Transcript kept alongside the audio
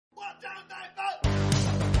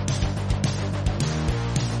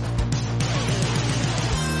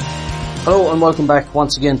Hello and welcome back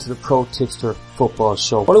once again to the ProTipster Football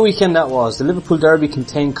Show. What a weekend that was. The Liverpool derby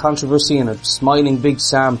contained controversy and a smiling Big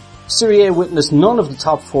Sam. Serie A witnessed none of the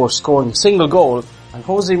top four scoring a single goal, and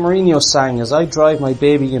Jose Mourinho sang as I drive my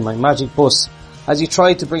baby in my magic bus as he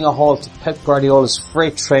tried to bring a halt to Pep Guardiola's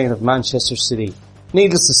freight train of Manchester City.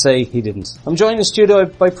 Needless to say, he didn't. I'm joined in the studio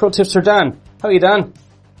by ProTipster Dan. How are you, Dan?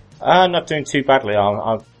 Not doing too badly.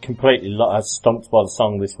 I'm completely stumped by the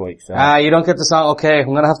song this week. So. You don't get the song. Okay,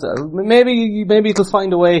 I'm gonna have to. Maybe it'll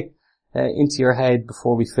find a way into your head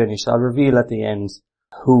before we finish. I'll reveal at the end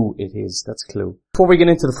who it is. That's a clue. Before we get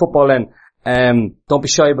into the football, then, don't be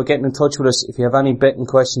shy about getting in touch with us. If you have any betting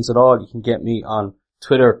questions at all, you can get me on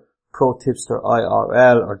Twitter,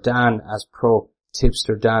 ProTipsterIRL, or Dan as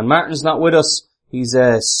ProTipster Dan. Martin's not with us. He's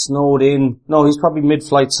snowed in. No, he's probably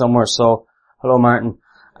mid-flight somewhere. So, hello, Martin.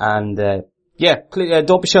 And,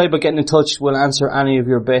 don't be shy about getting in touch. We'll answer any of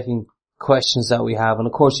your betting questions that we have. And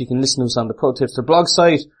of course, you can listen to us on the ProTipster blog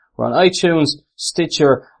site. We're on iTunes,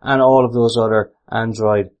 Stitcher, and all of those other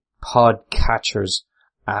Android podcatchers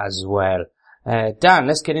as well. Dan,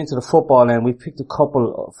 let's get into the football then. We've picked a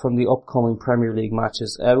couple from the upcoming Premier League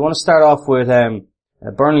matches. We want to start off with,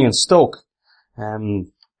 Burnley and Stoke. Burnley,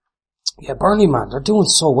 man, they're doing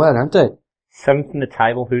so well, aren't they? 7th in the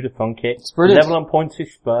table, who'd have thunk it? It's brilliant. Level on points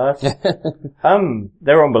with Spurs.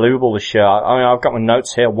 They're unbelievable this year. I mean, I've got my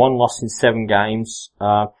notes here. 1 loss in 7 games.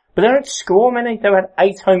 But they don't score many. They've had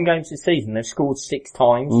 8 home games this season. They've scored 6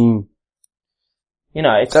 times. You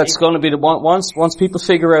know, it's going to be the one, once people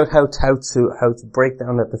figure out how to break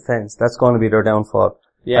down that defense, that's going to be their downfall.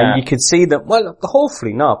 Yeah. And you could see them, well,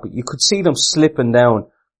 hopefully not, but you could see them slipping down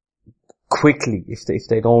quickly if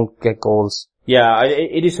they don't get goals. Yeah,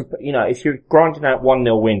 it is, if you're grinding out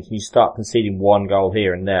 1-0 wins and you start conceding 1 goal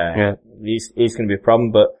here and there, it's going to be a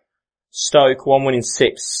problem. But Stoke, 1 win in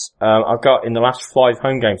 6. I've got in the last 5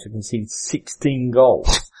 home games, have conceded 16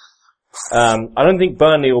 goals. I don't think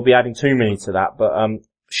Burnley will be adding too many to that, but,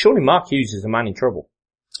 surely Mark Hughes is a man in trouble.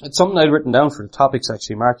 It's something I'd written down for the topics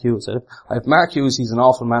actually, Mark Hughes. Mark Hughes, he's an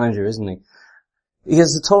awful manager, isn't he? He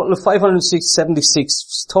has a total of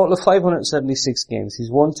 576 games.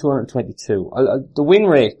 He's won 222. The win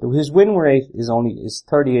rate, his win rate is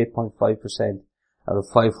 38.5% out of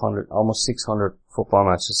 500, almost 600 football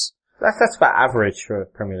matches. That's about average for a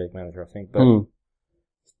Premier League manager, I think. But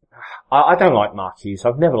I don't like Mark Hughes.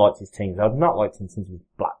 I've never liked his teams. I've not liked him since he was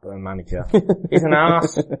Blackburn manager. He's an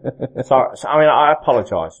arse. So, I mean, I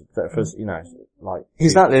apologise for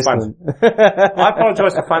he's not listening. I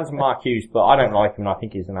apologise to fans of Mark Hughes, but I don't like him and I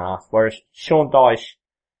think he's an arse. Whereas Sean Dyche,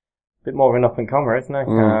 a bit more of an up-and-comer, isn't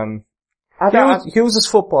he? Hughes'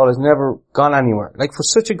 football has never gone anywhere. Like, for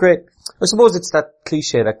such a great, I suppose it's that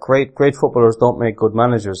cliche that great footballers don't make good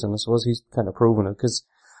managers, and I suppose he's kind of proven it, because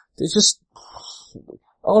there's just,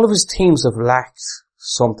 all of his teams have lacked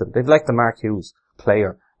something. They've lacked the Mark Hughes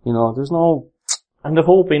player. You know, there's no... And they've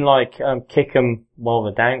all been like, kick 'em while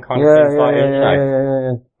they're down kind of things.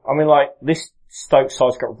 Yeah. I mean, like, this Stoke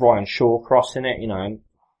side's got Ryan Shawcross in it,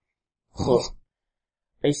 but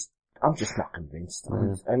I'm just not convinced.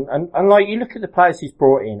 And like, you look at the players he's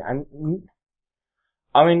brought in, and,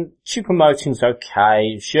 I mean, Choupo-Moting's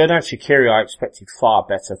okay. Xherdan Shaqiri I expected far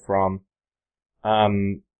better from. I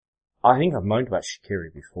think I've moaned about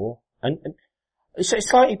Shaqiri before. And it's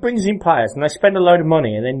like he brings in players and they spend a load of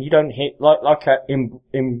money and then you don't hit, like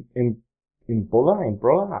Imbruglia?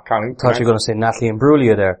 I can't even thought you were going to say Natalie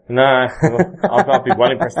Imbruglia there. No, I'd be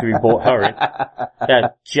well impressed if we bought her in. Yeah,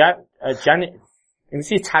 Janet, it was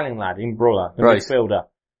the Italian lad, Imbruglia, the midfielder.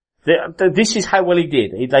 This is how well he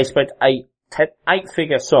did. They spent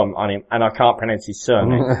 8-figure sum on him and I can't pronounce his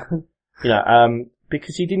surname.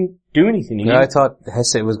 Because he didn't do anything. I thought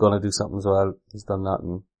Hesse was going to do something as well. He's done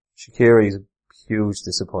nothing. Shaqiri's a huge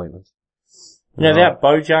disappointment. They had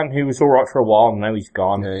Bojan, who was alright for a while, and now he's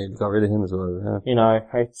gone. Yeah, you got rid of him as well,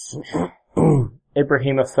 It's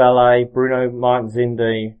Ibrahim Afellay, Bruno Martins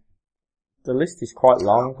Indy. The list is quite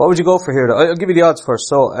long. What would you go for here, though? I'll give you the odds first.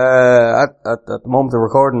 So, at the moment of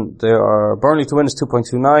recording, there are Burnley to win is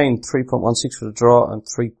 2.29, 3.16 for the draw, and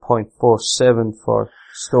 3.47 for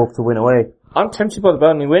Stoke to win away. I'm tempted by the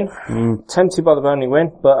Burnley win.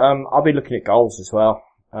 But I'll be looking at goals as well.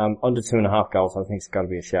 Under 2.5 goals, I think it's got to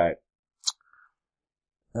be a shout.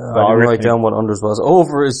 I didn't write down what unders was.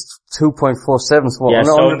 Over is 2.47. So yeah,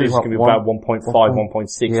 so under is going to be about 1.5,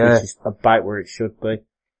 1.6, which is about where it should be.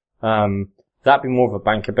 That'd be more of a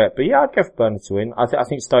banker bet. But yeah, I'd go for Burnley to win. I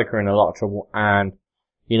think Stoke are in a lot of trouble, and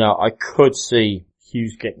I could see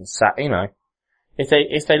Hughes getting sacked. If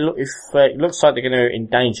it looks like they're going to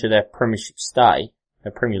endanger their Premiership stay,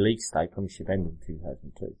 their Premier League stay, Premiership ending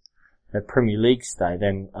 2002. their Premier League stay,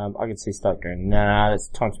 then I can see Stoke going, nah, it's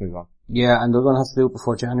time to move on. Yeah, and they're going to have to do it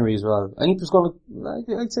before January as well. I think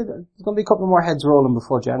I'd say there's going to be a couple more heads rolling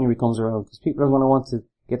before January comes around, because people are going to want to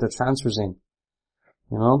get their transfers in.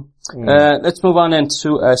 You know? Let's move on then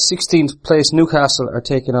to 16th place Newcastle are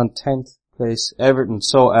taking on 10th place Everton.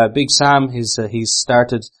 So Big Sam, he's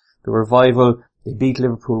started the revival. They beat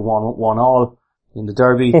Liverpool 1-1 in the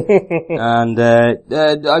derby. And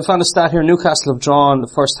I found a stat here, Newcastle have drawn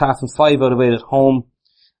the first half and 5 out of 8 at home.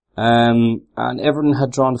 And Everton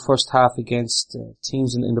had drawn the first half against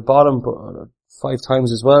teams in the bottom, but 5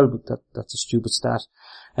 times as well, but that's a stupid stat.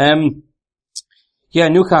 Yeah,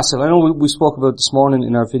 Newcastle, I know we spoke about this morning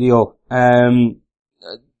in our video. A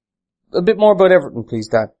bit more about Everton, please,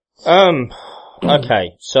 Dan.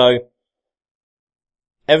 Okay, so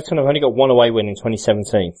Everton have only got one away win in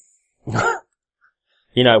 2017.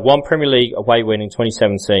 You know, one Premier League away win in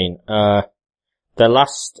 2017. Their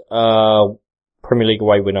last Premier League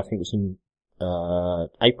away win, I think, was in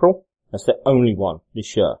April. That's their only one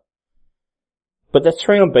this year. But they're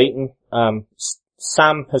 3 unbeaten.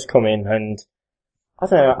 Sam has come in and I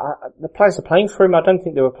don't know, the players are playing for him. I don't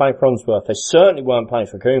think they were playing for Unsworth. They certainly weren't playing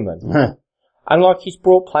for Koeman. And like, he's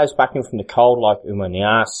brought players back in from the cold, like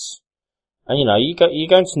Nias. And you know, you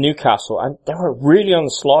go into Newcastle and they were really on the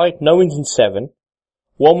slide. No wins in 7.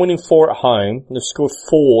 1 win in 4 at home. And they've scored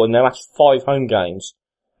 4 in their last 5 home games.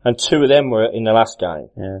 And 2 of them were in the last game.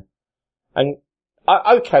 Yeah. And,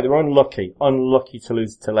 okay, they were unlucky to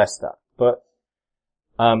lose to Leicester. But,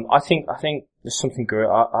 I think there's something good.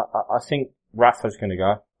 I think Rafa's gonna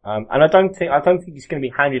go. And I don't think he's gonna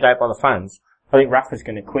be handed out by the fans. I think Rafa's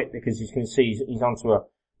gonna quit because he's gonna see he's onto a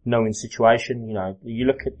no-win situation. You know, you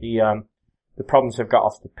look at the problems they've got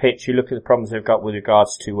off the pitch, you look at the problems they've got with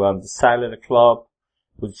regards to, the sale of the club,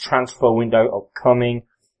 with the transfer window upcoming.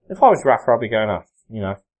 If I was Rafa, I'd be going, you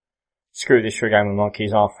know, screw this for a game of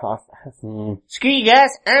monkeys off. Screw you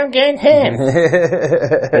guys, I'm going home.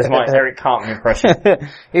 There's my Eric Cartman impression.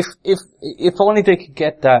 If only they could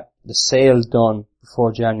get the sale done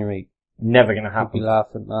before January. Never gonna happen. I'd be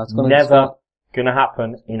laughing. No, it's never gonna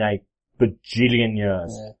happen in a bajillion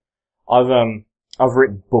years. Yeah. I've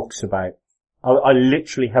written books about, I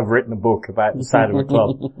literally have written a book about the sale of a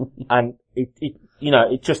club. And it, you know,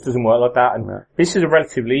 it just doesn't work like that. And this is a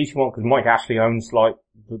relatively easy one because Mike Ashley owns like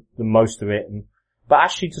the most of it. But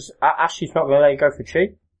Ashley's not gonna let it go for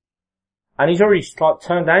cheap. And he's already like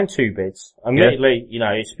turned down 2 bids. Immediately, you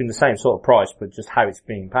know, it's been the same sort of price, but just how it's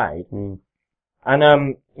being paid. And,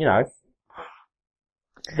 you know,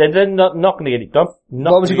 they're not going to get it done.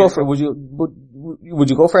 What would you go for? Would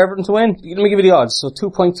you go for Everton to win? Let me give you the odds. So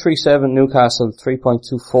 2.37 Newcastle,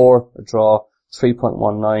 3.24 a draw,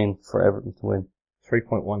 3.19 for Everton to win.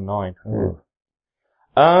 3.19.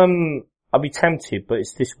 I'd be tempted, but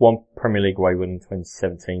it's this one Premier League away win in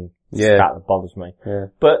 2017 that bothers me. Yeah.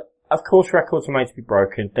 But of course, records are made to be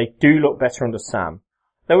broken. They do look better under Sam.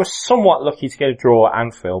 They were somewhat lucky to get a draw at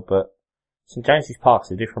Anfield, but St James's Park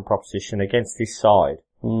is a different proposition against this side.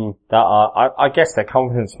 I guess their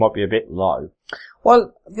confidence might be a bit low.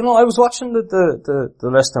 Well, you know, I was watching the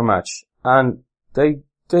Leicester match, and they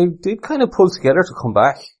did kind of pull together to come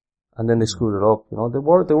back, and then they screwed it up. You know, they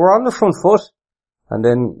were on the front foot, and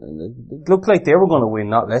then it looked like they were going to win,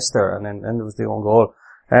 not Leicester, and then there was the own goal.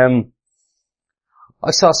 I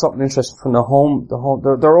saw something interesting from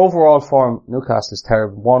their overall form. Newcastle is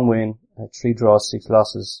terrible. 1 win, 3 draws, 6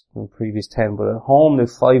 losses in the previous 10, but at home they've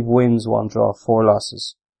 5 wins, 1 draw, 4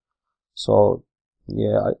 losses. So,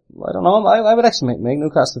 yeah, I don't know. I would actually make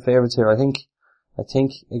Newcastle favourites here. I think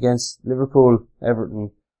against Liverpool,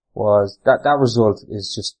 Everton was, that result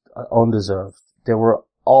is just undeserved. They were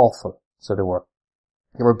awful. So they were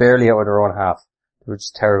barely out of their own half. They were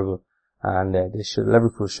just terrible. And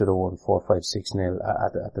Liverpool should have won 4-5-6-0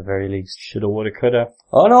 at the very least. Should have, would have, could have.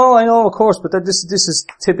 Oh no, I know, of course, but this is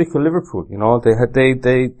typical Liverpool, you know. They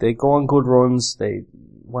go on good runs.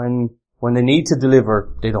 When they need to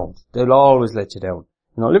deliver, they don't. They'll always let you down.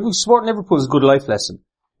 You know, supporting Liverpool is a good life lesson.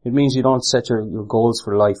 It means you don't set your goals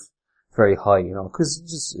for life very high, you know, cause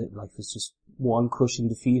life is just one crushing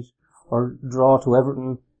defeat or draw to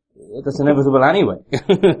Everton. That's inevitable anyway.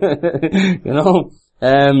 You know?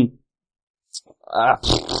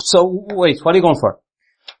 So wait, what are you going for?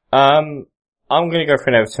 I'm going to go for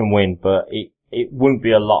an Everton win, but it wouldn't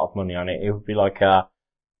be a lot of money on it. It would be like a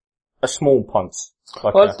small punt.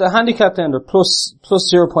 Like the handicap then, plus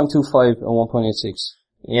 0.25 and 1.86.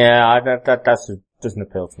 Yeah, that doesn't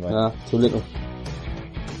appeal to me. Nah, too little.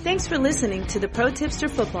 Thanks for listening to the ProTipster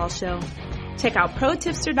Football Show. Check out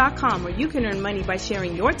ProTipster.com where you can earn money by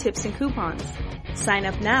sharing your tips and coupons. Sign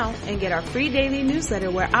up now and get our free daily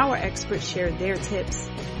newsletter where our experts share their tips.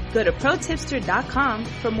 Go to ProTipster.com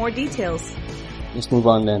for more details. Let's move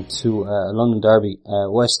on then to London derby.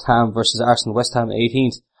 West Ham versus Arsenal. West Ham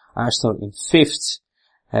 18th, Arsenal in 5th.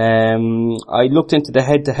 I looked into the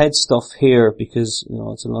head-to-head stuff here because,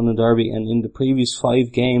 it's a London derby, and in the previous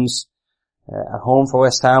 5 games at home for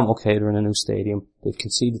West Ham, okay, they're in a new stadium. They've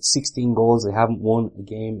conceded 16 goals. They haven't won a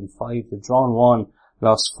game in 5. They've drawn 1,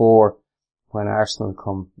 lost 4 when Arsenal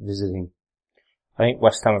come visiting. I think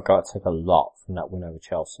West Ham have got to take a lot from that win over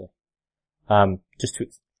Chelsea.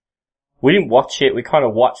 We didn't watch it. We kind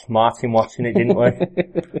of watched Martin watching it, didn't we?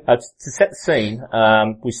 To set the scene,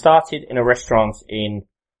 we started in a restaurant in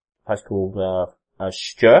a place called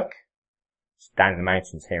Szczyrk. It's down in the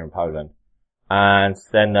mountains here in Poland. And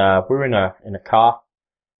then we were in a car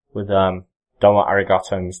with Domo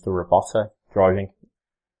Arigato and Mr. Roboto driving.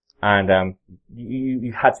 And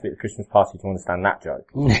you had to be at the Christmas party to understand that joke.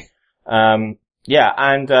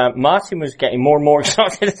 Martin was getting more and more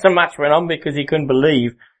excited as the match went on because he couldn't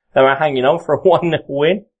believe they were hanging on for a 1-0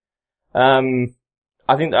 win.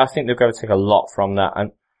 I think they've got to take a lot from that.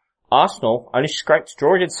 And Arsenal only scraped a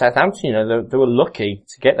draw against Southampton. They were lucky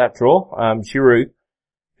to get that draw. Giroud,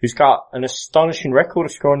 who's got an astonishing record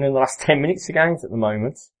of scoring in the last 10 minutes of games at the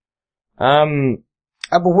moment.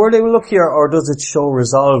 But were they lucky, or does it show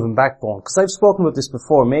resolve and backbone? Because I've spoken about this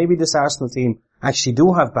before. Maybe this Arsenal team actually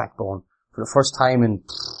do have backbone for the first time in,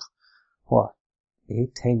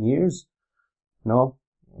 8-10 years? No,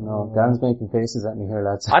 Dan's making faces at me here,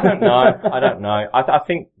 lads. I don't know. I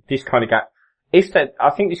think this kind of game, I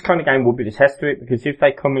think this kind of game will be the test of it, because if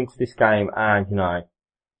they come into this game and,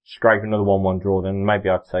 scrape another 1-1 draw, then maybe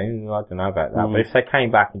I'd say, I don't know about that. But if they came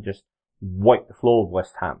back and just wiped the floor with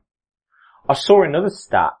West Ham. I saw another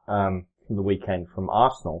stat, from the weekend from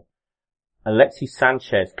Arsenal. Alexis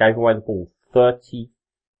Sanchez gave away the ball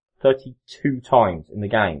 32 times in the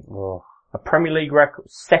game. Oh. A Premier League record,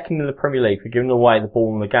 second in the Premier League for giving away the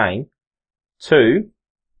ball in the game, to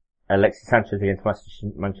Alexis Sanchez against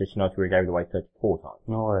Manchester United, where he gave it away 34 times.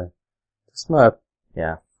 No way. That's mad.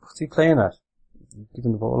 Yeah. What's he playing at?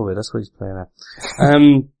 Giving the ball away, that's what he's playing at. Have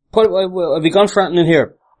you gone for anything in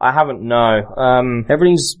here? I haven't, no.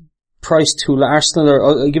 Everything's priced to Arsenal,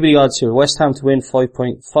 I'll give you the odds here. West Ham to win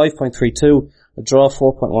 5.32, a draw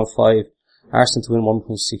 4.15, Arsenal to win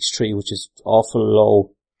 1.63, which is awful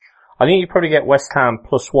low. I think you probably get West Ham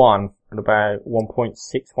 +1 at about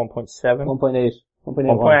 1.6, 1.7. 1.8.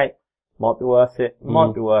 1.8. Might be worth it.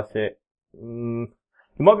 Might be worth it. You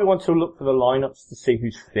might be wanting to look for the lineups to see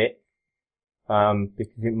who's fit.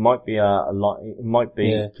 Because it might be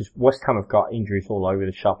because West Ham have got injuries all over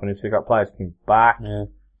the shop, and if they've got players coming back. Yeah.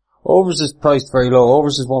 Overs is priced very low.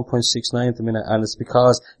 Overs is 1.69 at the minute, and it's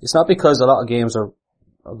not because a lot of games are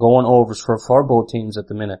going overs for both teams at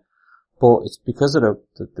the minute, but it's because of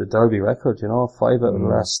the derby record, 5 out of the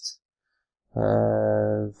last, 5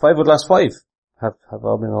 of the last 5 have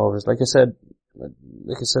all been overs. Like I said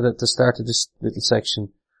at the start of this little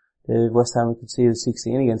section, West Ham conceded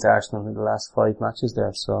 16 against Arsenal in the last 5 matches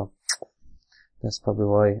there, so that's probably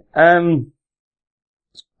why.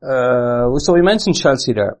 So we mentioned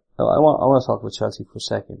Chelsea there. I want to talk about Chelsea for a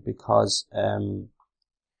second because,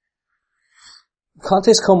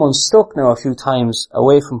 Conte's come unstuck now a few times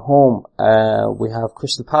away from home. We have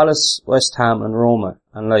Crystal Palace, West Ham and Roma.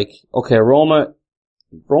 And Roma,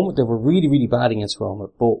 they were really, really bad against Roma,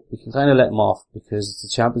 but we can kind of let them off because it's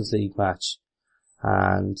a Champions League match.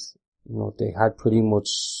 And, they had pretty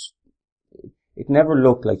much, it never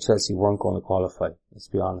looked like Chelsea weren't going to qualify, let's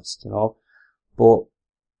be honest, But,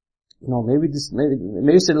 maybe it's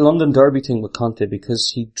the London derby thing with Conte,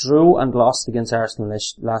 because he drew and lost against Arsenal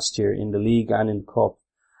last year in the league and in the cup.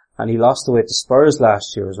 And he lost away to Spurs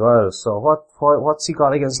last year as well. So what's he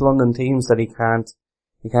got against London teams that he can't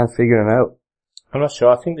figure them out? I'm not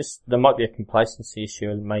sure. I think there might be a complacency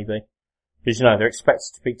issue, maybe. Because, they're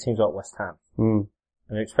expected to beat teams like West Ham. And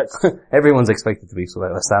they're expected everyone's expected to beat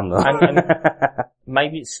West Ham though. and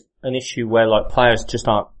maybe it's an issue where players just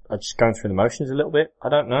are just going through the motions a little bit. I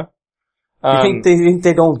don't know. You think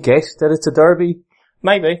they don't get that it's a derby?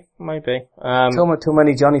 Maybe. Too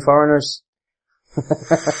many Johnny Foreigners.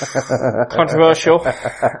 Controversial.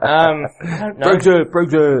 I don't know.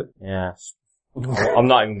 Brexit. Yes. I'm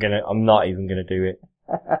not even gonna do it.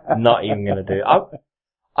 Not even gonna do it.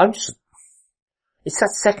 It's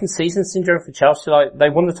that second season syndrome for Chelsea.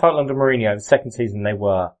 They won the title under Mourinho. The second season they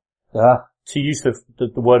were, to use the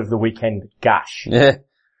word of the weekend, gash. Yeah.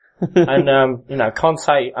 And,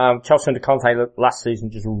 Conte, Chelsea under Conte last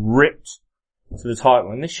season just ripped to the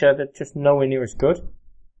title. And this year they're just nowhere near as good.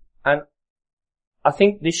 And I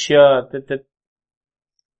think this year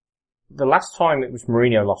the last time it was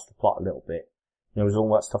Mourinho lost the plot a little bit. There was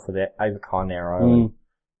all that stuff with it, over Carnero.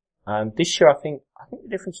 And this year I think the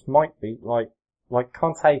difference might be, like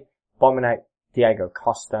Conte bombing out Diego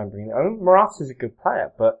Costa and bringing, I mean, Morata's a good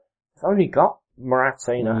player, but they've only got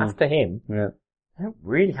Morata, after him. Yeah. They don't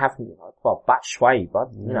really have, Batshuayi, but,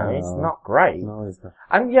 it's not great. No, it's not.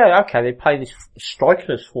 And yeah, okay, they play this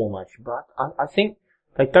strikerless formation, but I think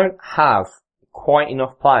they don't have quite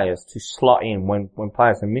enough players to slot in when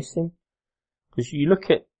players are missing. Because you look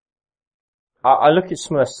at, I look at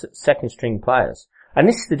some of the second string players, and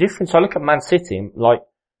this is the difference. I look at Man City,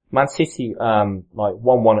 Man City,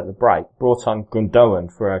 1-1 at the break, brought on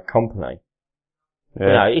Gundogan for a company.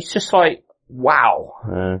 Yeah. It's just like, wow.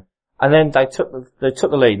 Yeah. And then they took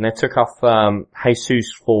the lead and they took off,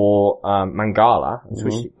 Jesus for, Mangala and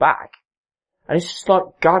switched it back. And it's just like,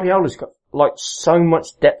 Guardiola's got, so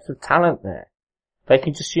much depth of talent there. They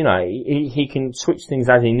can just, he can switch things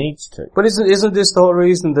as he needs to. But isn't this the whole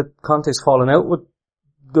reason that Conte's fallen out with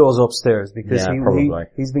those upstairs? Because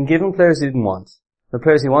he's been given players he didn't want. The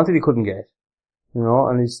players he wanted he couldn't get.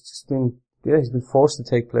 And he's just been, he's been forced to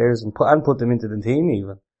take players and put them into the team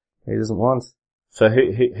even. He doesn't want. So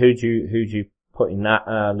who do you put in that,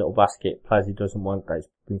 little basket, players he doesn't want that he's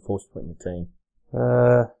been forced to put in the team?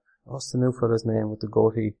 What's the new fella's name with the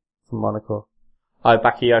goatee from Monaco? Oh,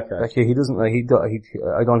 Bakayoko. He doesn't I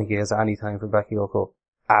don't think he has any time for Bakayoko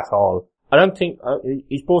at all. I don't think,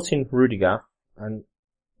 he's brought in Rudiger, and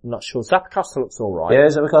I'm not sure. Zappacosta looks alright. Yeah,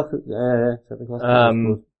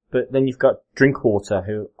 Zappacosta. But then you've got Drinkwater,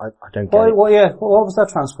 who I don't get. What was that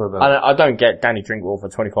transfer about? I don't get Danny Drinkwater for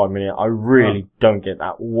 25 million. I really don't get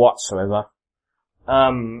that whatsoever.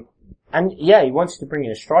 And yeah, he wanted to bring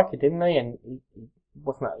in a striker, didn't he? And he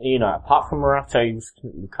wasn't that, apart from Morata, he was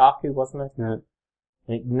Lukaku, wasn't he? Yeah.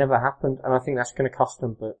 And it never happened, and I think that's going to cost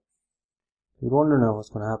him, but. You'd wonder now what's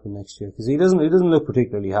going to happen next year, because he doesn't look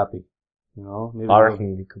particularly happy. Maybe I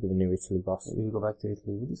reckon he could be the new Italy boss. Maybe he'll go back to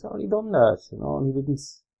Italy. But he's already done that, and he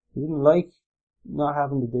didn't like not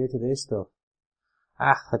having the day-to-day stuff.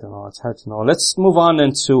 I don't know, it's hard to know. Let's move on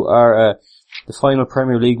then to our, the final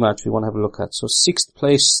Premier League match we want to have a look at. So 6th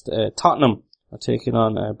place, Tottenham are taking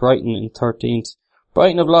on, Brighton in 13th.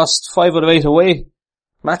 Brighton have lost 5 out of 8 away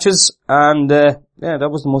matches, and,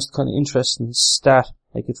 that was the most kind of interesting stat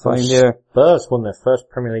I could find there. Spurs won their first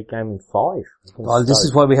Premier League game in 5. Well, this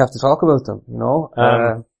is why we have to talk about them,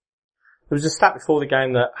 There was a stat before the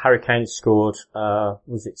game that Harry Kane scored,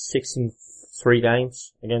 was it 6 in 3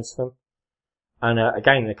 games against them? And,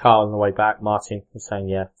 again in the car on the way back, Martin was saying,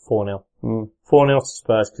 4-0. 4-0 to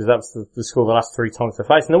Spurs, because that was the score the last 3 times they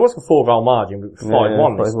faced. And there was a 4-goal margin, but it was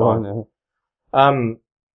 5-1 this time.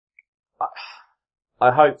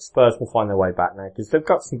 I hope Spurs will find their way back now, because they've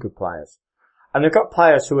got some good players. And they've got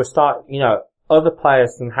players who are other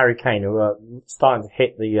players than Harry Kane who are starting to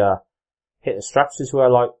hit the straps as well,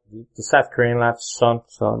 like the South Korean lad, Son.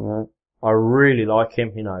 Yeah. I really like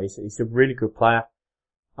him, he's a really good player.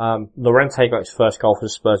 Llorente got his first goal for the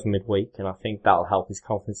Spurs midweek, and I think that'll help his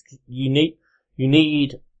confidence. You need,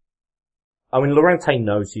 Llorente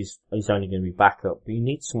knows he's only going to be back up, but you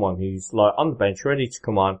need someone who's on the bench, ready to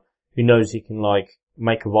come on, who knows he can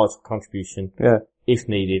make a vital contribution. Yeah. If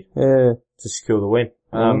needed. Yeah. To secure the win.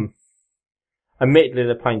 Admittedly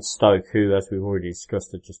they're playing Stoke, who, as we've already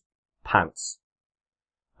discussed, are just pants.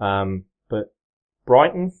 But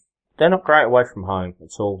Brighton, they're not great away from home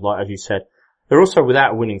at all, as you said. They're also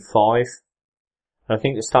without winning 5. And I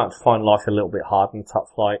think they're starting to find life a little bit hard in the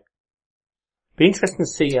top flight. Be interesting to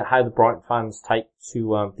see how the Brighton fans take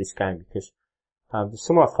to, this game, because, there's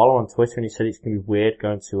someone I follow on Twitter and he said it's going to be weird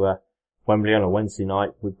going to, Wembley on a Wednesday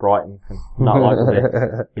night with Brighton, and not like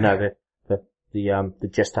the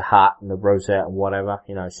just a hat and the rosette and whatever,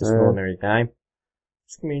 it's just an ordinary game.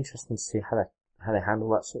 It's gonna be interesting to see how they handle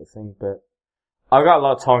that sort of thing, but I've got a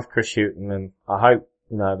lot of time for Chris Hughton, and I hope,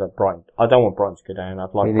 that Brighton, I don't want Brighton to go down,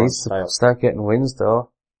 I'd like Brighton to stay up. Start getting wins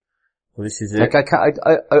though. Well, this is it.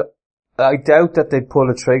 I doubt that they'd pull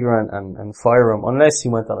a trigger and fire him, unless he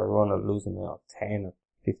went on a run of losing 10 or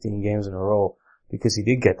 15 games in a row, because he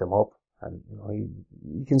did get them up. And,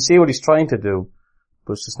 you can see what he's trying to do,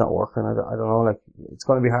 but it's just not working. I don't know, it's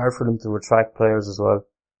going to be hard for them to attract players as well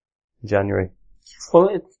in January. Well,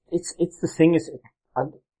 it's the thing it's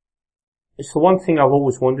the one thing I've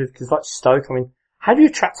always wondered, because Stoke, how do you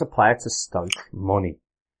attract a player to Stoke? Money.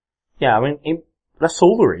 Yeah, that's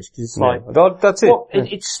all there is, because it's that's it. Well,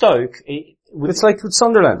 it's Stoke. It's like with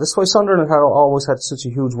Sunderland. That's why Sunderland always had such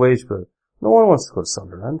a huge wage bill. No one wants to go to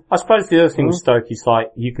Sunderland. I suppose the other thing with Stoke is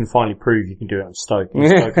you can finally prove you can do it on Stoke.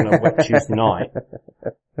 Stoke on a wet Tuesday night.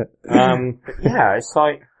 But yeah, it's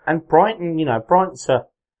and Brighton, Brighton's a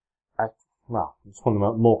it's one of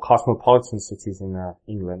the more cosmopolitan cities in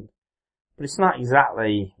England. But it's not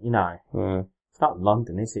exactly, it's not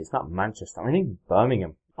London, is it? It's not Manchester. I mean, even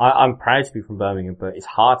Birmingham. I'm proud to be from Birmingham, but it's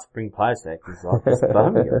hard to bring players there because it's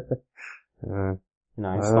Birmingham.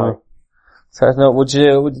 It's like... So, no,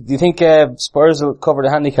 do you think, Spurs will cover the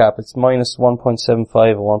handicap? It's minus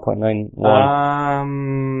 1.75 or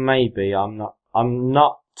 1.91. Maybe. I'm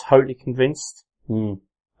not totally convinced.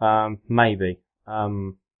 Maybe.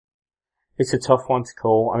 It's a tough one to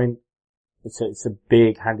call. I mean, it's a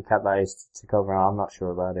big handicap that is to cover. I'm not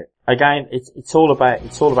sure about it. Again, it's all about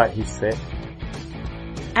who's fit.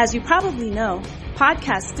 As you probably know,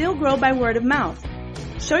 podcasts still grow by word of mouth.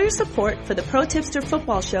 Show your support for the ProTipster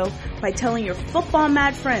Football Show by telling your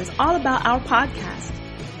football-mad friends all about our podcast,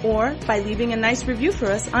 or by leaving a nice review for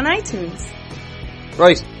us on iTunes.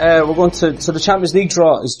 Right, we're going to, so the Champions League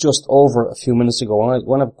draw is just over a few minutes ago. I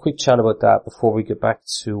want to have a quick chat about that before we get back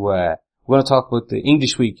to, we're going to talk about the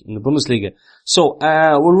English week in the Bundesliga. So,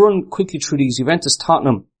 we'll run quickly through these. Juventus,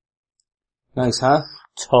 Tottenham. Nice, huh?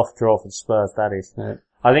 Tough draw for the Spurs, that is. Yeah.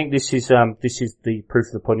 I think this is the proof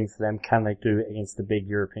of the pudding for them. Can they do it against the big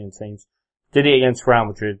European teams? Did it against Real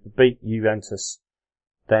Madrid, beat Juventus,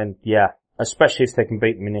 then yeah, especially if they can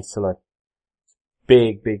beat them in Italy.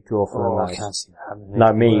 Big draw for them. I can't see that happening.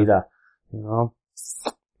 No, me either.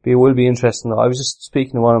 It will be interesting though. I was just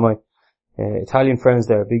speaking to one of my Italian friends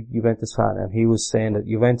there, a big Juventus fan, and he was saying that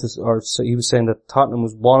Tottenham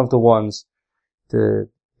was one of the ones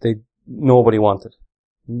nobody wanted.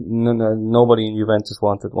 Nobody in Juventus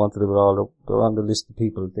wanted it at all. They're on the list of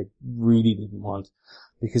people they really didn't want,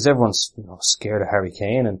 because everyone's, scared of Harry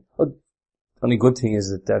Kane, and the only good thing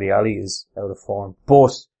is that Dele Alli is out of form.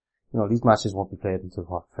 But, these matches won't be played until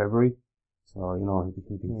February. So,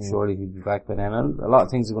 surely he'll be back by then. And a lot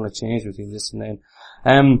of things are going to change between this and then.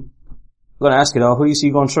 I'm going to ask you though, who do you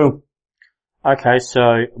see going through? Okay,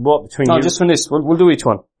 so what between No, just from this. We'll do each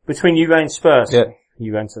one. Between Juve and Spurs? Yeah.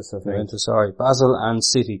 Juventus, I think. Juventus, sorry. Basel and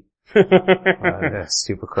City.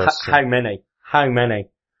 Stupid question. How many?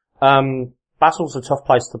 Basel's a tough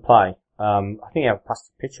place to play. I think you have a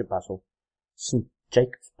plastic pitch at Basel. St.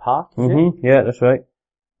 Jacobs Park, is it? Yeah, that's right.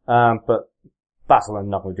 But Basel are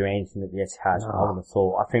not going to do anything that the Etihad. I wouldn't have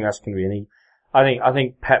thought. I think that's going to be I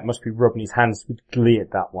think Pep must be rubbing his hands with glee at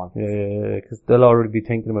that one. Yeah, because they'll already be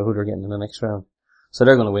thinking about who they're getting in the next round. So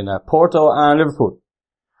they're going to win that. Porto and Liverpool.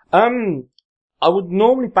 I would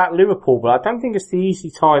normally back Liverpool, but I don't think it's the easy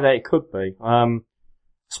tie that it could be.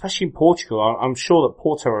 Especially in Portugal. I'm sure that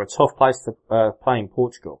Porto are a tough place to play in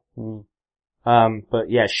Portugal. But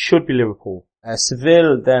yeah, it should be Liverpool.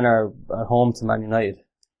 Seville then are at home to Man United.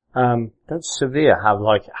 Don't Sevilla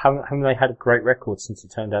haven't they had a great record since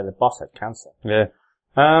it turned out the boss had cancer? Yeah.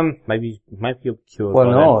 Maybe you'll be cured. Well,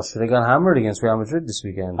 no, so they got hammered against Real Madrid this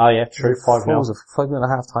weekend. Oh yeah, true. 5-0. What was it,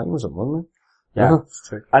 5.5 time or something, wasn't it? Yeah, it's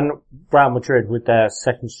true. And Real Madrid with their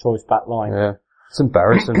second choice back line. Yeah. It's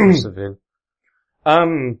embarrassing for Seville.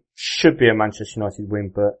 Should be a Manchester United win,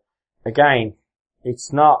 but again,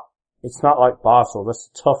 it's not like Basel. That's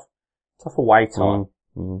a tough away time.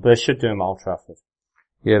 But they should do them at Old Trafford.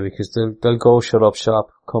 Yeah, because they'll go shut up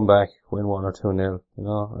shop, come back, win 1 or 2-0,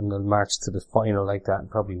 and they'll march to the final like that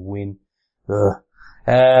and probably win. The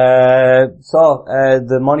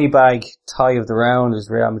money bag tie of the round is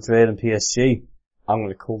Real Madrid and PSG. I'm going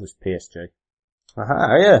to call this PSG.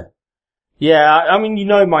 Are you? Yeah, I mean,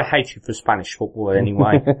 my hatred for Spanish football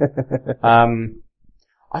anyway.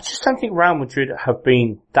 I just don't think Real Madrid have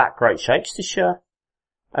been that great shakes this year.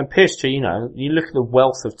 And PSG, you look at the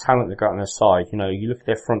wealth of talent they've got on their side, you look at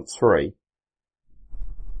their front three.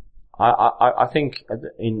 I think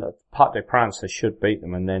in Parc des Princes they should beat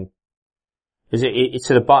them, and then it's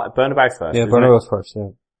at the Bernabeu first. Yeah, Bernabeu first,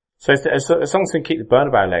 yeah. So as long as they keep the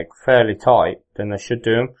Bernabeu leg fairly tight, then they should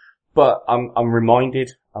do them. But I'm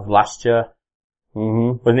reminded of last year.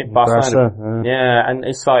 Wasn't it Barcelona? Yeah, and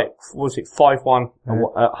it's like, was it 5-1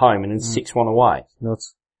 at home and then 6-1 away?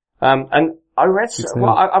 Nuts. And I read,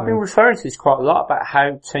 I've been referring to this quite a lot about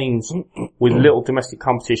how teams with little domestic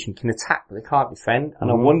competition can attack but they can't defend.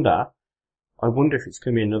 And I wonder if it's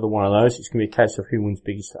going to be another one of those. It's going to be a case of who wins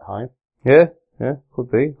biggest at home. Yeah,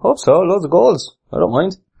 could be. Hope so. Loads of goals. I don't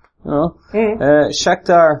mind.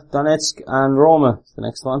 Shakhtar, Donetsk and Roma is the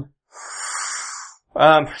next one.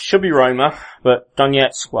 Should be Roma, but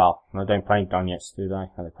Donetsk, well, they don't play in Donetsk, do they?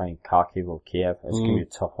 Are they playing Kharkiv or Kiev? It's going to be a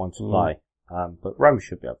tough one to play. But Roma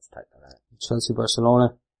should be able to take that out. Chelsea,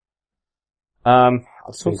 Barcelona. I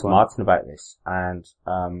was talking to Martin about this, and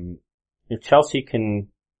if Chelsea can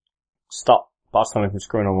stop Barcelona from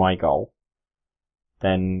scoring an away goal,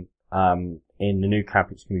 then in the new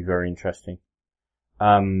camp it's going to be very interesting.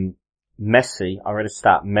 Messi, I read a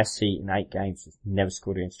stat, Messi in 8 games has never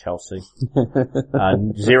scored against Chelsea.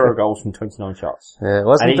 0 goals from 29 shots. Yeah,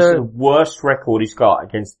 and it's the worst record he's got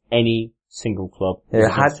against any single club. Yeah,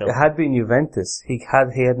 it had been Juventus. He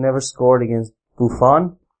had never scored against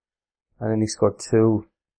Buffon, and then he scored 2.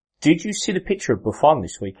 Did you see the picture of Buffon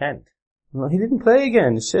this weekend? No, he didn't play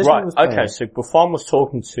again. Right, okay, so Buffon was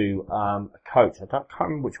talking to a coach. Can't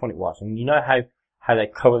remember which one it was. And you know how they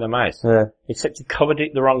cover their mouth? Yeah. Except he covered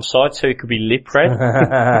it the wrong side so it could be lip read.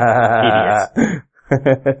 Idiot.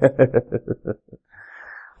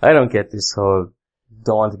 I don't get this whole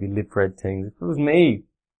don't want to be lip read thing. If it was me,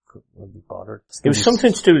 I wouldn't be bothered. It was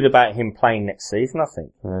something to do with about him playing next season, I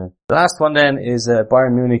think. Yeah. The last one then is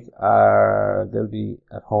Bayern Munich. They'll be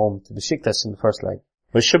at home to Besiktas in the first leg.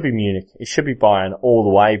 Well, it should be Munich. It should be Bayern all the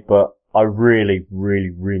way, but I really, really,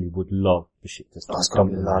 really would love Besiktas. There's going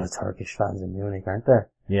to be a lot of Turkish fans in Munich, aren't there?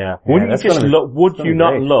 Yeah. Wouldn't you just would you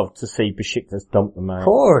not love to see Besiktas dump them out? Of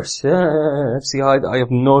course, yeah. See, I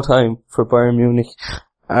have no time for Bayern Munich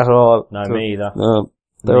at all. No, me either. No,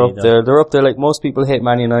 they're up there. They're up there like most people hate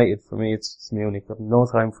Man United. For me, it's Munich. I have no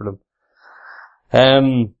time for them.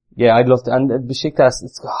 Yeah, I'd love to. And Besiktas,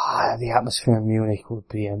 the atmosphere in Munich would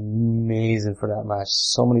be amazing for that match.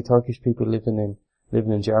 So many Turkish people living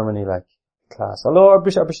in Germany, like, class. Although, are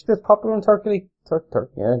Besiktas popular in Turkey?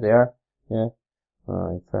 Yeah, they are. Yeah.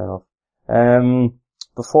 Alright, fair enough.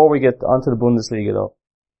 Before we get onto the Bundesliga though,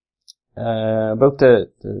 about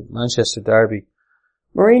the Manchester derby,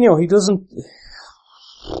 Mourinho, he's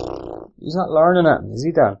not learning it, is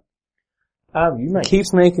he, Dan? He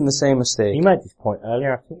keeps making the same mistake. You made this point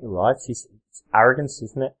earlier, I think you're right. It's arrogance,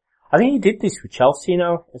 isn't it? I think he did this with Chelsea,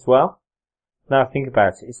 as well. Now I think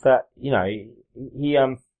about it, it's that,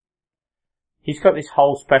 he's got this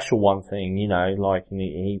whole special one thing, like, and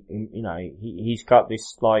he's got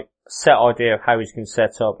this, like, set idea of how he's going to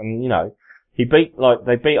set up, and, they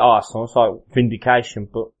beat Arsenal, it's like vindication,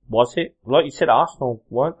 but was it? Like you said, Arsenal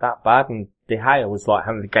weren't that bad, and De Gea was like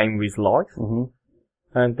having the game of his life. Mm-hmm.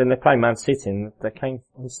 And then they play Man City and they came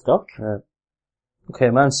unstuck. Yeah. Okay,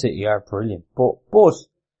 Man City are brilliant. But,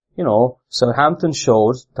 Southampton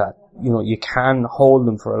showed that, you can hold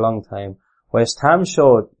them for a long time. West Ham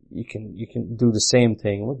showed you can do the same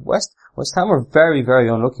thing. West Ham were very, very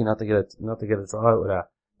unlucky not to get a draw out with that.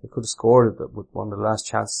 They could have scored it with one of the last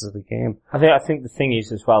chances of the game. I think the thing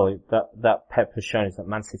is as well, that Pep has shown is that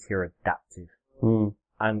Man City are adaptive.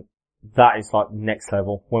 And that is like next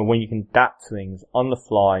level. When you can adapt to things on the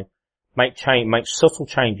fly, make subtle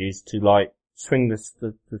changes to like swing the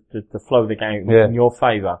flow of the game in your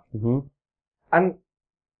favour. Mm-hmm. And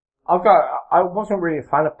I wasn't really a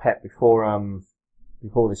fan of Pep before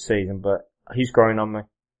this season, but he's growing on me.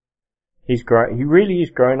 He really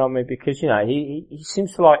is growing on me because, he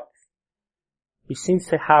seems to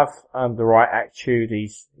have, the right attitude. He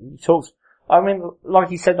talks, like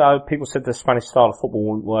he said, people said the Spanish style of football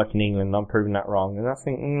won't work in England. I'm proving that wrong. And I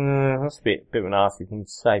think, that's a bit of a nasty thing to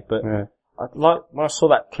say. But when I saw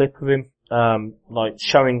that clip of him,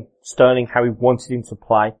 showing Sterling how he wanted him to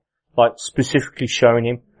play, like specifically showing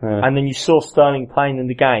him. And then you saw Sterling playing in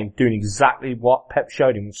the game, doing exactly what Pep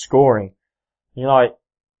showed him, scoring. You're like,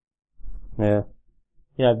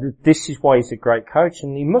 this is why he's a great coach,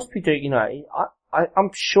 and he must be doing, I'm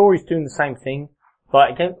sure he's doing the same thing.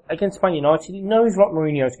 Like, against Man United, he knows what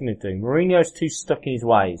Mourinho's gonna do. Mourinho's too stuck in his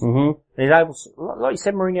ways. Mm-hmm. And he's able to, like you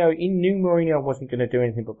said, he knew Mourinho wasn't gonna do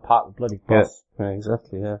anything but part of the bloody bus. Yeah,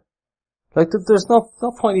 exactly, yeah. Like, there's no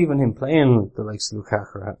point even him playing the likes of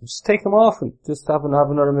Lukaku. Just take him off and just have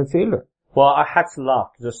another midfielder. Well, I had to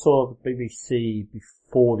laugh because I saw the BBC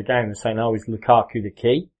before the game and saying, "Oh, is Lukaku the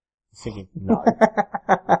key?" I was thinking, no,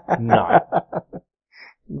 no.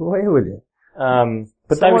 Why would you?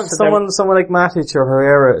 But someone like Matic or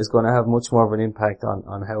Herrera is going to have much more of an impact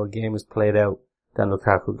on how a game is played out than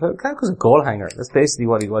Lukaku. Lukaku's a goal hanger. That's basically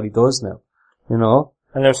what he does now.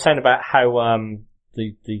 And they were saying about how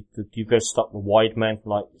you've got to stop the wide men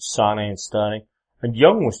like Sane and Sterling. And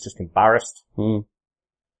Young was just embarrassed. But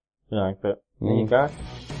there you go.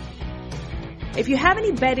 If you have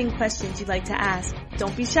any betting questions you'd like to ask,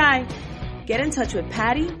 don't be shy. Get in touch with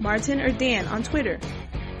Patty, Martin, or Dan on Twitter.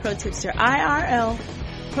 ProTipster IRL,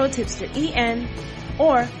 ProTipster EN,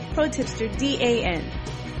 or ProTipster DAN.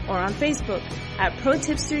 Or on Facebook at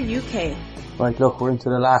ProTipster UK. Right, look, we're into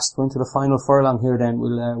the final furlong here then. We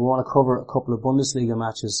want to cover a couple of Bundesliga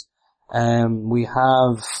matches. We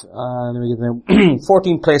have,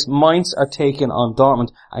 14th place Mainz are taking on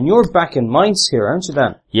Dortmund. And you're backing Mainz here, aren't you,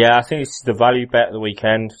 Dan? Yeah, I think this is the value bet of the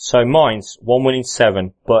weekend. So Mainz, 1 win in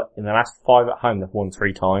 7, but in the last 5 at home they've won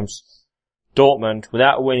 3 times. Dortmund,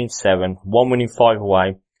 without a win in 7, 1 win in 5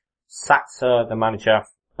 away, sacked the manager,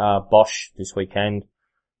 Bosch, this weekend.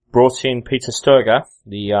 Brought in Peter Stöger,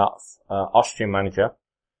 the Austrian manager,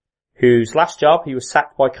 whose last job he was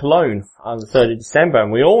sacked by Cologne on the 3rd of December.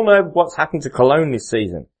 And we all know what's happened to Cologne this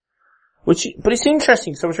season. But it's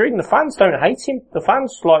interesting because I was reading the fans don't hate him. The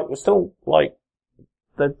fans were still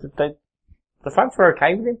the fans were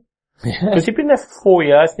okay with him. Because he'd been there for 4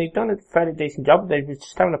 years and he'd done a fairly decent job. They were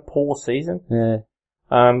just having a poor season. Yeah.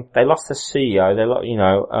 They lost their CEO.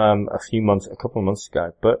 A couple of months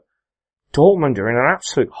ago. But Dortmund are in an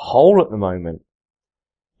absolute hole at the moment.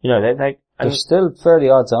 They're still fairly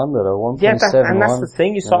odds on that, or 1.71. Yeah, and that's the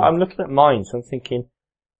thing. I'm looking at mine, so I'm thinking,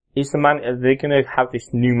 are they going to have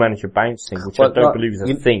this new manager bouncing, which I don't believe is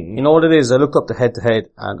a thing. You know what it is? I looked up the head-to-head,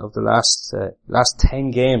 and of the last 10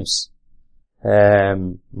 games,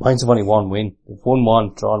 mine's have only one win. They've won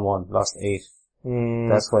 1, drawn 1, lost 8.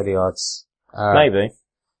 That's why the odds are. Maybe.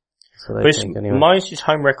 But anyway. Mine's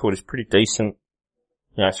home record is pretty decent.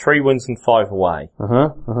 3 wins and 5 away.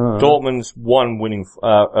 Dortmund's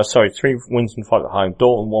 3 wins and 5 at home.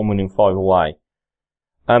 Dortmund 1 win and 5 away.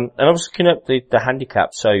 And I was looking at the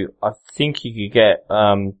handicap, so I think you could get,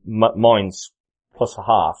 mine's plus a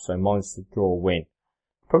half, so mine's to draw a win.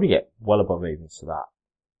 Probably get well above even to that.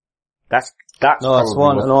 That's no, that's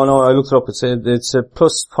one. No, I looked it up. It's a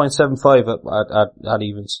plus 0.75 at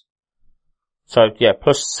evens. So yeah,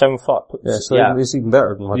 plus 7.5. Yeah, so it's even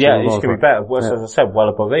better than what it's going to be better. Well, as I said, well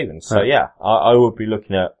above even. So I would be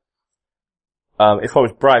looking at, if I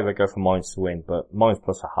was brave, I'd go for mines to win, but mines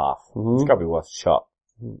plus a half. It's got to be worth a shot.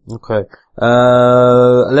 Okay.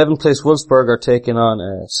 11th place Wolfsburg are taking on,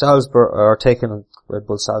 Red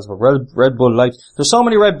Bull Salzburg. Red Bull Leipzig. There's so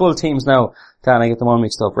many Red Bull teams now. Can't I get them all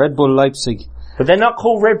mixed up? Red Bull Leipzig. But they're not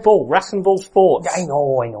called Red Bull. Rasenball Sports. I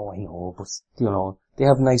know. But, they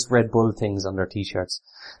have nice Red Bull things on their t-shirts.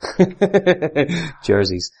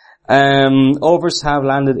 Jerseys. Overs have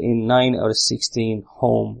landed in 9 out of 16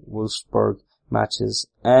 home Wolfsburg matches.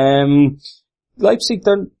 Leipzig,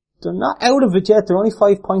 they're not out of it yet. They're only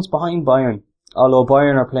 5 points behind Bayern. Although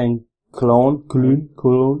Bayern are playing Cologne. Are you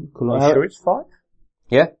sure it's 5?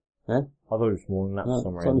 Yeah. I thought it was more than that for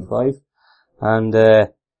some reason. It's only 5. And,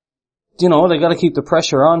 they gotta keep the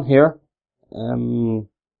pressure on here.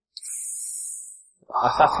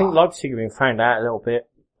 I think Leipzig have been found out a little bit.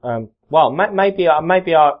 Maybe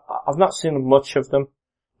I've not seen much of them.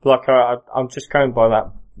 But I'm just going by that,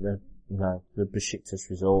 the Besiktas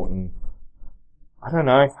result, and I don't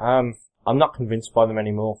know. I'm not convinced by them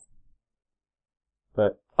anymore.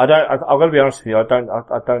 But I've got to be honest with you. I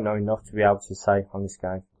don't know enough to be able to say on this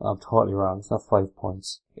game. I'm totally wrong. It's not 5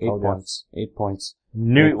 points. 8 points. 8 points.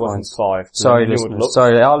 Knew it wasn't 5. Sorry, listeners.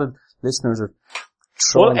 Sorry, all the listeners are.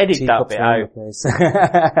 We'll edit that bit out.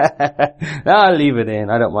 I'll leave it in.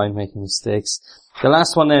 I don't mind making mistakes. The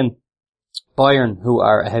last one then, Bayern, who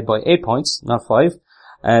are ahead by 8 points, not 5.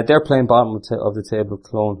 They're playing bottom of the table of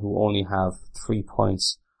Cologne, who only have 3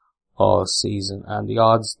 points all season. And the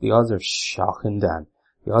odds are shocking, Dan.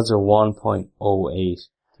 The odds are 1.08.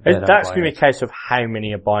 That's going to be a case of how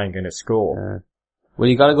many are Bayern going to score. Well,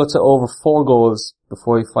 you got to go to over 4 goals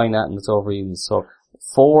before you find out and it's over even. So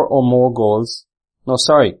 4 or more goals. No,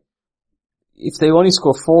 sorry. If they only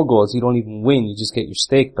score 4 goals, you don't even win. You just get your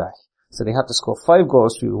stake back. So they have to score 5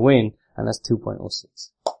 goals for you to win, and that's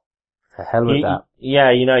 2.06. The hell with that.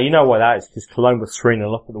 Yeah, you know why that is, because Cologne were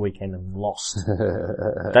 3-0 up at the weekend and lost.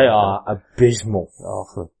 They are abysmal.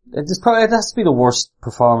 Awful. It has to be the worst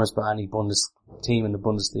performance by any team in the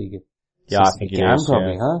Bundesliga. Yeah, I think it is.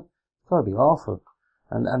 Probably, huh? It's gotta be awful.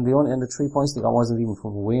 And the 3 points they got wasn't even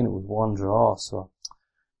from a win, it was 1 draw, so.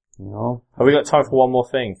 Have we got time for one more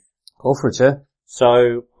thing? Go for it, yeah.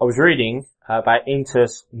 So, I was reading about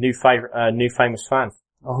Inter's new famous fan.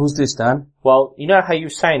 Oh, who's this, Dan? Well, you know how you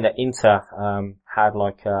were saying that Inter, had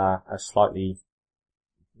a slightly,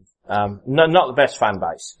 not the best fan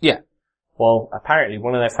base? Yeah. Well, apparently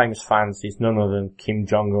one of their famous fans is none other than Kim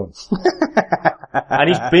Jong-un. And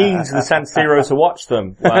he's been to the San Siro to watch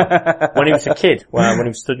them, when he was a kid, when he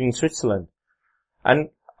was studying in Switzerland.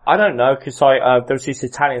 And I don't know, because there was this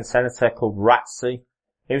Italian senator called Razzi.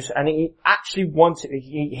 He was the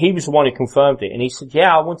one who confirmed it, and he said,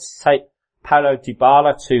 yeah, I wanted to take Paulo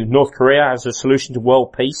Dybala to North Korea as a solution to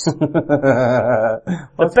world peace. The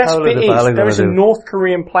best bit is, there is a North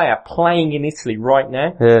Korean player playing in Italy right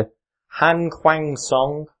now. Yeah. Han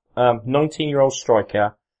Kwang-song, 19-year-old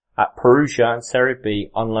striker at Perugia in Serie B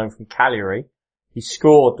on loan from Cagliari. He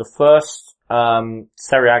scored the first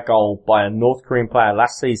Serie A goal by a North Korean player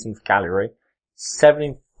last season for Cagliari. 7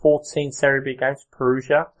 in 14 Serie B games for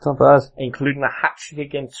Perugia. Not bad. Including a hat-trick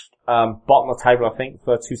against bottom of the table, I think,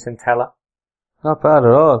 for Centella. Not bad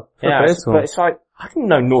at all. Yeah, but it's like, I didn't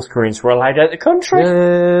know North Koreans were allowed out of the country.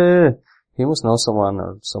 Yeah. He must know someone,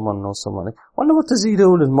 or someone knows someone. I wonder what does he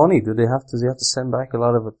do with his money? Does he have to send back a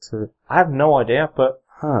lot of it to... I have no idea, but,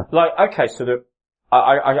 okay, so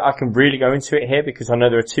I can really go into it here because I know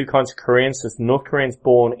there are two kinds of Koreans. There's North Koreans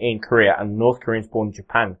born in Korea and North Koreans born in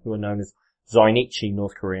Japan, who are known as Zainichi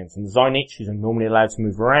North Koreans. And the Zainichis are normally allowed to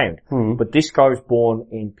move around. But this guy was born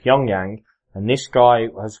in Pyongyang, and this guy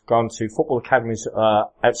has gone to football academies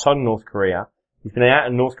outside of North Korea. He's been out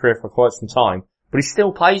in North Korea for quite some time, but he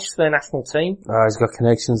still plays for their national team. He's got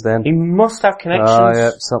connections then. He must have connections. Oh,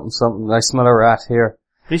 yeah, something. I smell a rat here.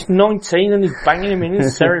 He's 19 and he's banging him in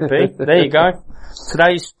Serie B. There you go.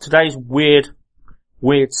 Today's weird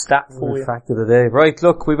stat for you. Fact of the day. Right,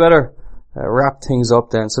 look, we better wrap things up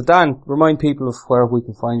then. So Dan, remind people of where we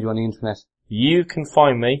can find you on the internet. You can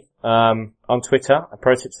find me on Twitter at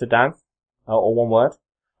ProTipsterDan, all one word.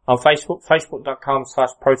 On Facebook,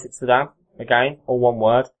 facebook.com/ProTipsterDan, again, all one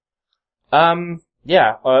word.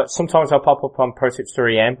 Sometimes I'll pop up on ProTipster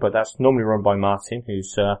EM, but that's normally run by Martin,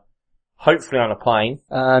 who's hopefully on a plane.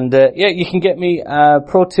 And you can get me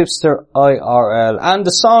ProTipster IRL. And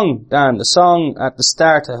the song, Dan, the song at the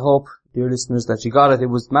start, I hope, dear listeners, that you got it. It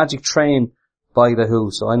was Magic Train by The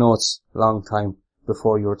Who, so I know it's a long time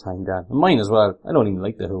before your time, Dan. And mine as well. I don't even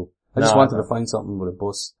like The Who. I just wanted to find something with a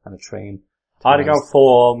bus and a train. I'd have gone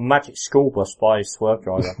for Magic School Bus by Swerve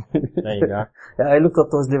Driver. There you go. Yeah, I looked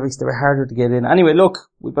up those lyrics. They were harder to get in. Anyway, look,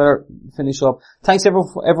 we better finish up. Thanks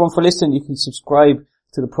everyone for listening. You can subscribe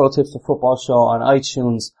to the ProTipster Football Show on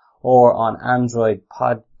iTunes or on Android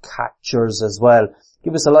podcatchers as well.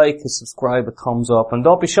 Give us a like, a subscribe, a thumbs up, and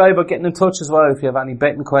don't be shy about getting in touch as well. If you have any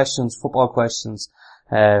betting questions, football questions,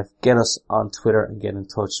 get us on Twitter and get in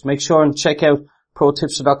touch. Make sure and check out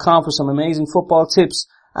ProTipster.com for some amazing football tips,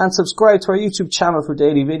 and subscribe to our YouTube channel for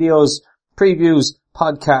daily videos, previews,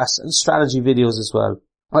 podcasts, and strategy videos as well.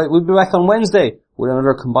 Alright, we'll be back on Wednesday with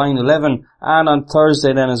another combined 11, and on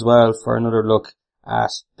Thursday then as well for another look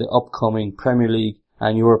at the upcoming Premier League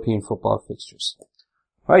and European football fixtures.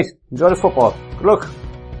 Right, enjoy the football. Good luck.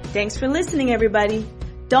 Thanks for listening, everybody.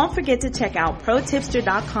 Don't forget to check out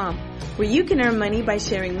ProTipster.com, where you can earn money by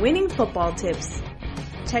sharing winning football tips.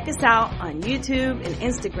 Check us out on YouTube and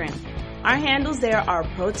Instagram. Our handles there are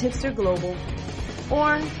ProTipster Global,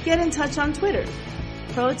 or get in touch on Twitter,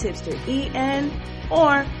 ProTipster EN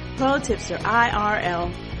or ProTipster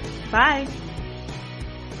IRL. Bye.